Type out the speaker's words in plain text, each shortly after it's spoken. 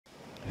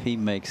If he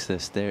makes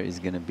this, there is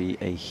going to be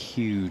a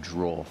huge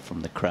roar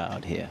from the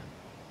crowd here.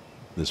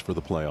 This for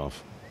the playoff.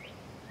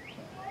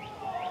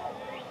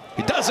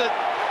 He does it.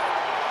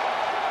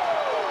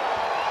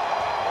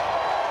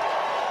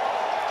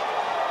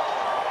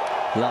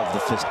 Love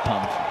the fist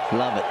pump.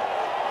 Love it.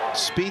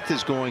 Spieth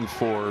is going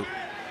for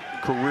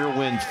career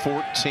win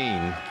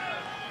 14.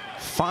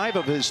 5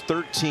 of his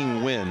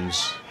 13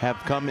 wins have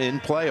come in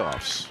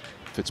playoffs.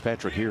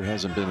 Fitzpatrick here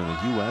hasn't been in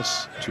a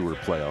U.S. Tour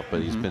playoff,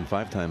 but he's been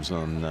 5 times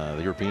on the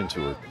European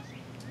Tour.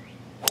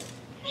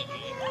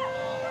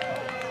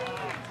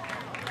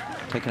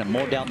 Taking it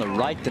more down the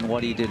right than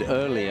what he did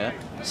earlier,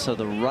 so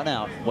the run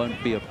out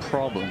won't be a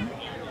problem.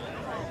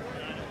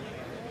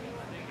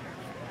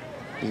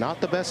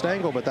 Not the best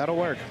angle, but that'll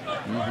work.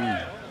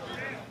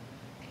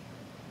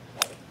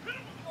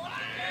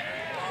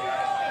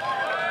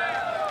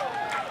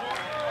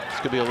 It's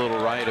going to be a little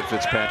right of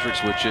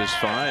Fitzpatrick's, which is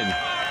fine.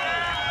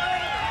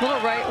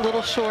 Little right,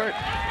 little short.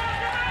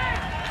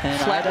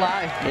 And flat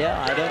lie.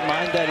 Yeah, I don't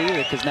mind that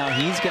either, because now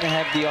he's going to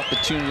have the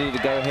opportunity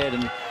to go ahead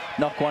and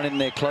knock one in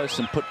there close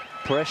and put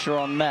pressure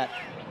on Matt.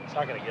 It's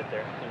not going to get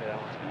there. Give me that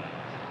one.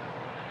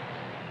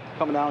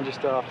 Coming down,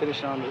 just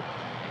finishing on the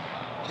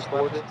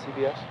board at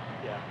CBS.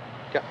 Yeah.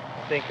 Okay.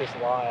 I think this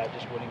lie, I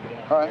just wouldn't get in.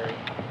 All right.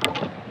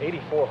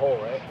 84 hole,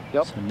 right?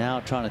 Yep. So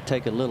now trying to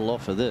take a little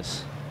off of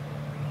this.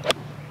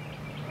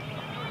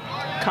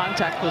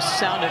 Contact was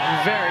sounded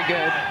very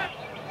good.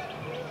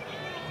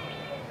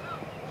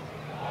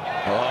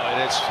 Oh,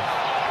 and it's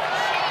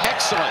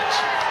excellent.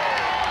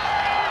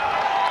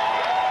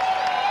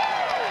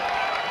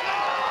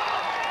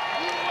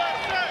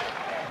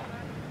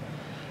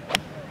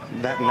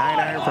 That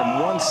 9-iron from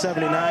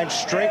 179,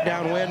 straight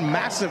downwind,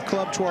 massive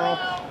club twirl.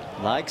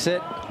 Likes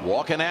it.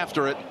 Walking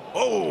after it.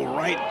 Oh,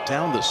 right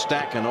down the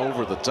stack and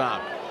over the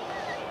top.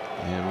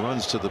 And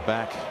runs to the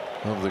back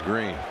of the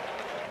green.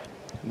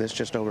 This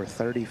just over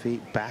 30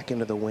 feet back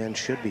into the wind,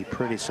 should be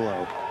pretty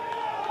slow.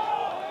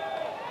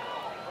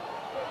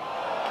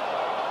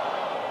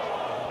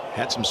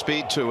 Had some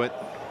speed to it.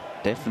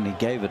 Definitely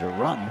gave it a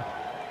run.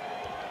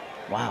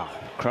 Wow,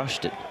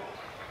 crushed it.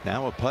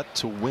 Now a putt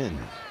to win.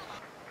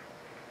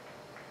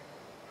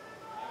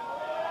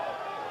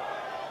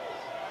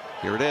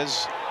 Here it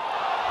is.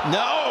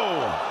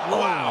 No!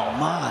 Wow. Oh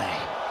my.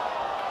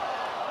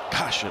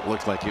 Gosh, it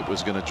looked like it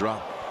was going to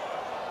drop.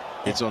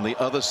 It's on the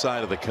other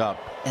side of the cup.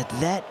 At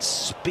that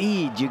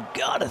speed, you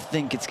gotta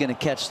think it's going to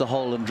catch the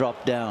hole and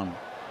drop down.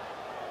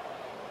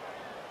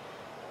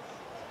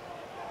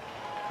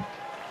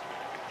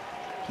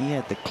 He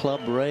had the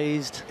club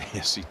raised.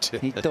 Yes, he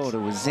did. He thought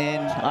it was in.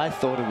 I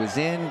thought it was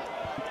in.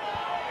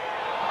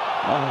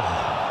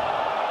 Oh.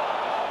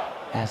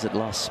 As it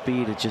lost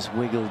speed, it just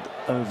wiggled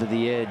over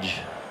the edge.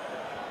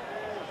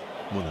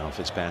 Well, now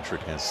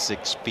Fitzpatrick has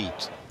 6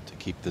 feet to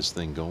keep this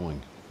thing going.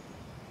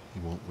 He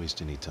won't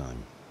waste any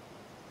time.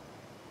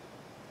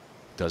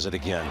 Does it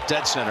again.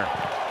 Dead center.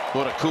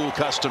 What a cool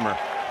customer.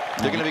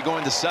 They're going to be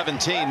going to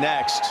 17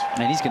 next.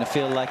 And he's going to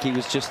feel like he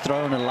was just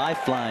throwing a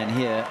lifeline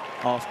here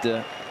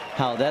after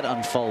how that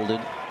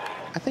unfolded.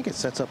 I think it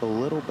sets up a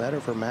little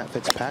better for Matt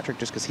Fitzpatrick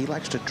just because he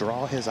likes to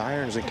draw his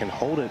irons and can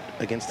hold it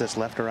against this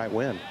left or right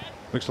wind.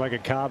 Looks like a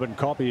carbon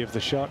copy of the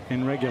shot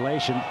in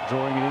regulation,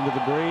 drawing it into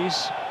the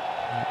breeze.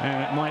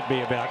 And it might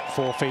be about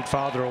 4 feet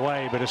farther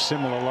away, but a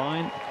similar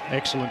line.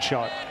 Excellent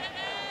shot.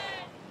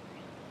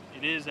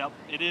 It is up.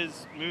 It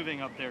is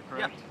moving up there,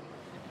 correct?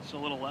 Yeah. It's a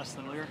little less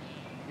than Lear.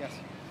 Yes.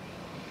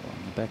 Well,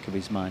 in the back of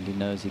his mind, he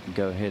knows he can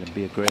go ahead and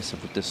be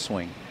aggressive with this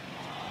swing.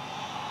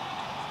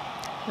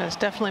 There's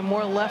definitely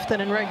more left than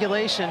in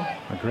regulation.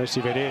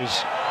 Aggressive it is.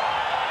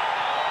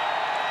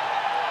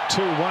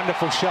 2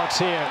 wonderful shots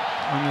here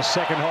on the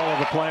second hole of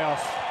the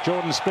playoff.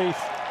 Jordan Spieth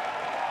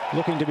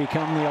looking to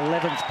become the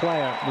 11th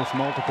player with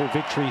multiple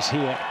victories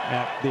here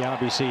at the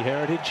RBC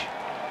Heritage.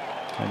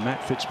 And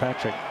Matt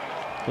Fitzpatrick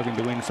looking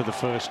to win for the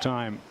first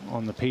time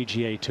on the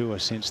PGA Tour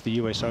since the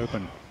US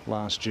Open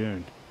last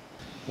June.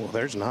 Well,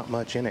 there's not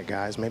much in it,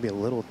 guys. Maybe a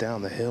little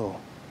down the hill,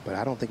 but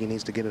I don't think he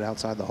needs to get it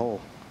outside the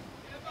hole.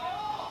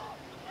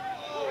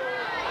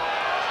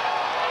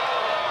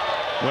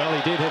 Well,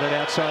 he did hit it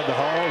outside the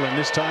hole, and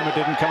this time it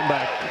didn't come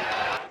back.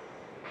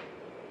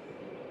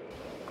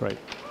 Great.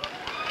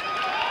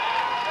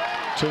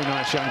 2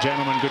 nice young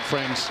gentlemen, good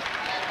friends.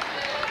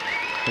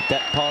 But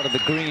that part of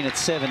the green at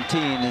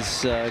 17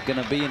 is going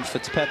to be in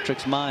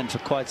Fitzpatrick's mind for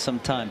quite some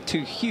time.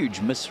 2 huge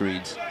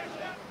misreads.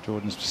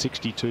 Jordan's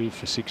 62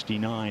 for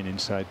 69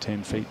 inside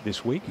 10 feet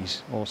this week.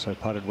 He's also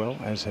putted well,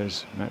 as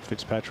has Matt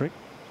Fitzpatrick.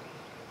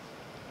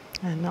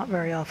 And not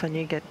very often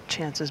you get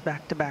chances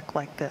back to back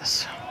like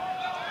this.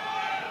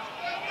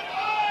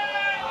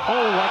 Oh,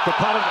 like the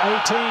putt at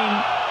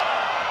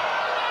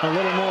 18. A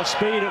little more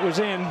speed, it was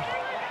in.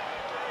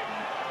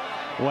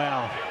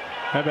 Wow.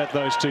 How about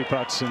those 2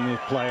 putts in the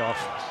playoff?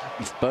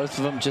 If both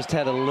of them just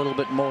had a little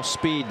bit more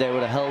speed, they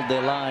would have held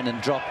their line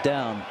and dropped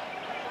down.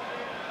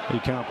 You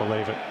can't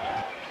believe it.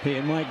 He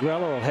and Mike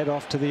Grella will head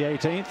off to the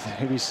 18th.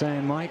 He'll be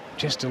saying, Mike,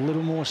 just a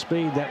little more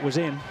speed, that was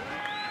in.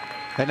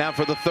 And now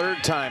for the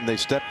third time, they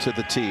step to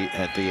the tee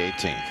at the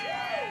 18th.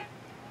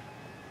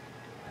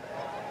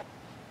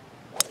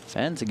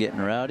 Fans are getting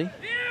rowdy.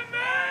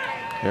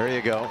 There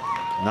you go.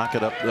 Knock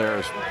it up there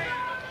as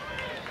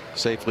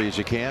safely as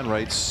you can.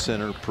 Right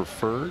center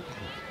preferred.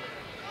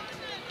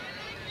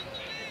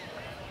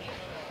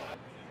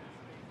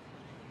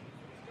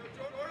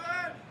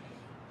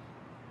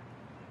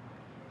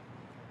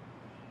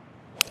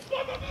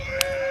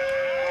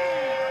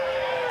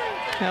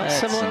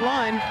 Similar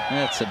line.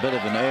 That's a bit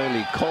of an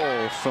early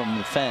call from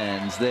the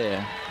fans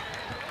there.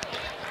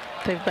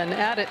 They've been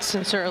at it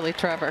since early,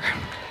 Trevor.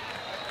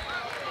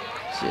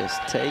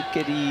 Just take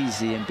it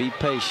easy and be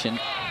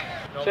patient.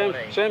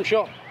 Same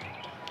shot.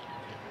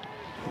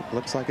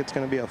 Looks like it's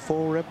going to be a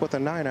full rip with a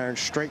 9-iron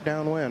straight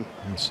downwind.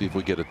 Let's see if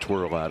we get a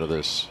twirl out of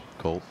this,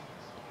 Colt.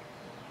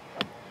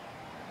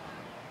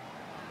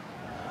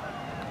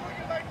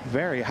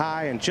 Very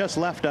high and just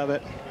left of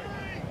it.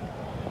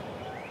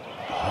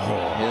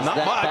 Here's Not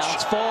that much.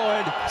 bounce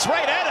forward. It's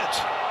right at it.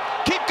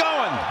 Keep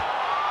going.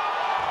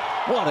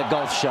 What a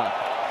golf shot.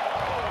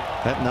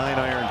 That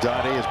 9-iron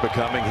Dottie is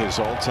becoming his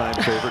all-time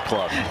favorite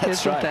club.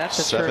 That's right. That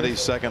the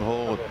 72nd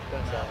hole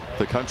at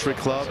the Country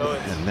Club,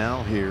 and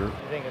now here.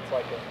 I think it's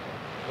like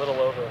a little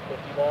over a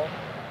 50 ball.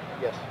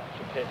 Yes.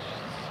 To pitch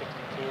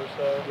 62 or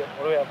so. Yep.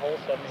 What do we have? Hole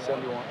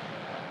 71.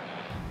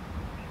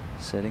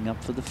 Setting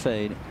up for the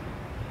fade.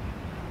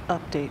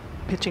 Update,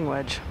 pitching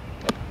wedge.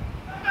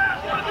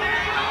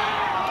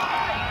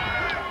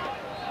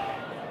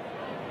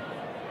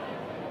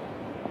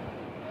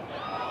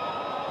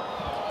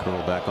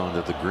 Curl back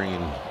onto the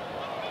green.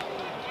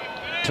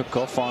 Took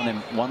off on him.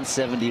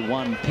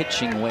 171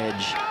 pitching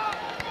wedge.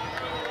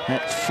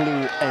 That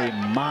flew a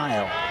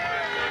mile.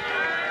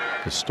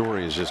 The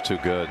story is just too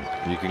good.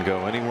 You can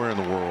go anywhere in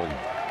the world,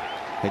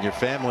 and your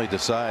family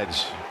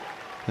decides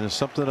there's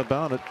something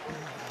about it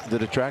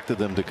that attracted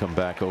them to come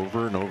back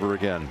over and over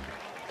again.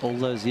 All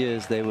those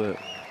years they were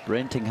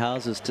renting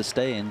houses to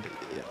stay in.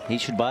 He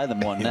should buy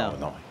them one now.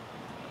 No.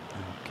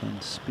 Can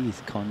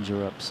Spieth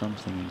conjure up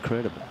something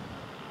incredible?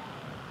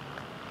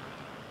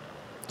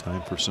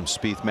 Time for some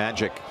Spieth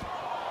magic.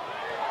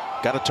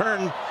 Got a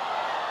turn.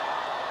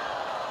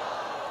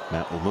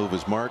 Matt will move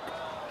his mark.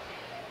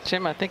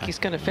 Jim, I think he's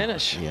going to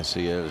finish. Yes,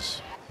 he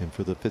is. And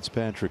for the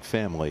Fitzpatrick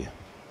family,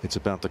 it's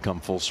about to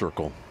come full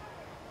circle.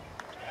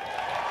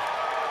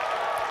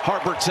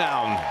 Harbor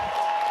Town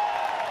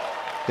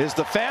is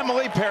the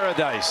family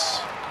paradise.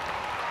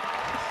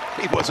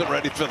 He wasn't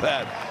ready for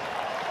that.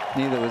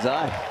 Neither was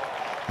I.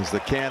 As the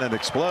cannon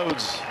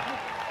explodes.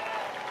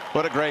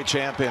 What a great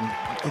champion.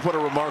 What a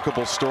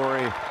remarkable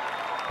story.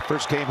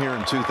 First came here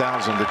in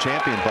 2000. The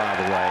champion, by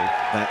the way,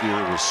 that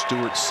year was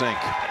Stuart Sink,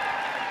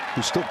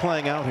 who's still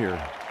playing out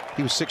here.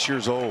 He was 6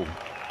 years old.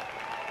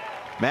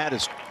 Matt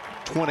is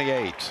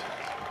 28.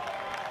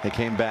 They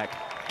came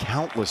back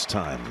countless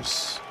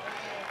times.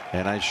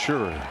 And I'm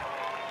sure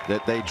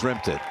that they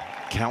dreamt it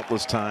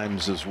countless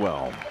times as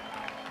well.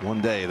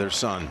 One day their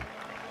son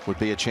would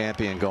be a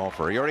champion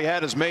golfer. He already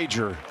had his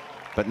major,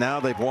 but now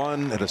they've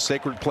won at a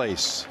sacred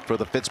place for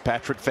the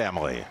Fitzpatrick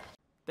family.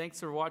 Thanks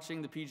for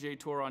watching the PGA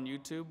Tour on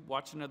YouTube.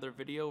 Watch another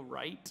video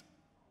right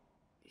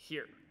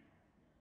here.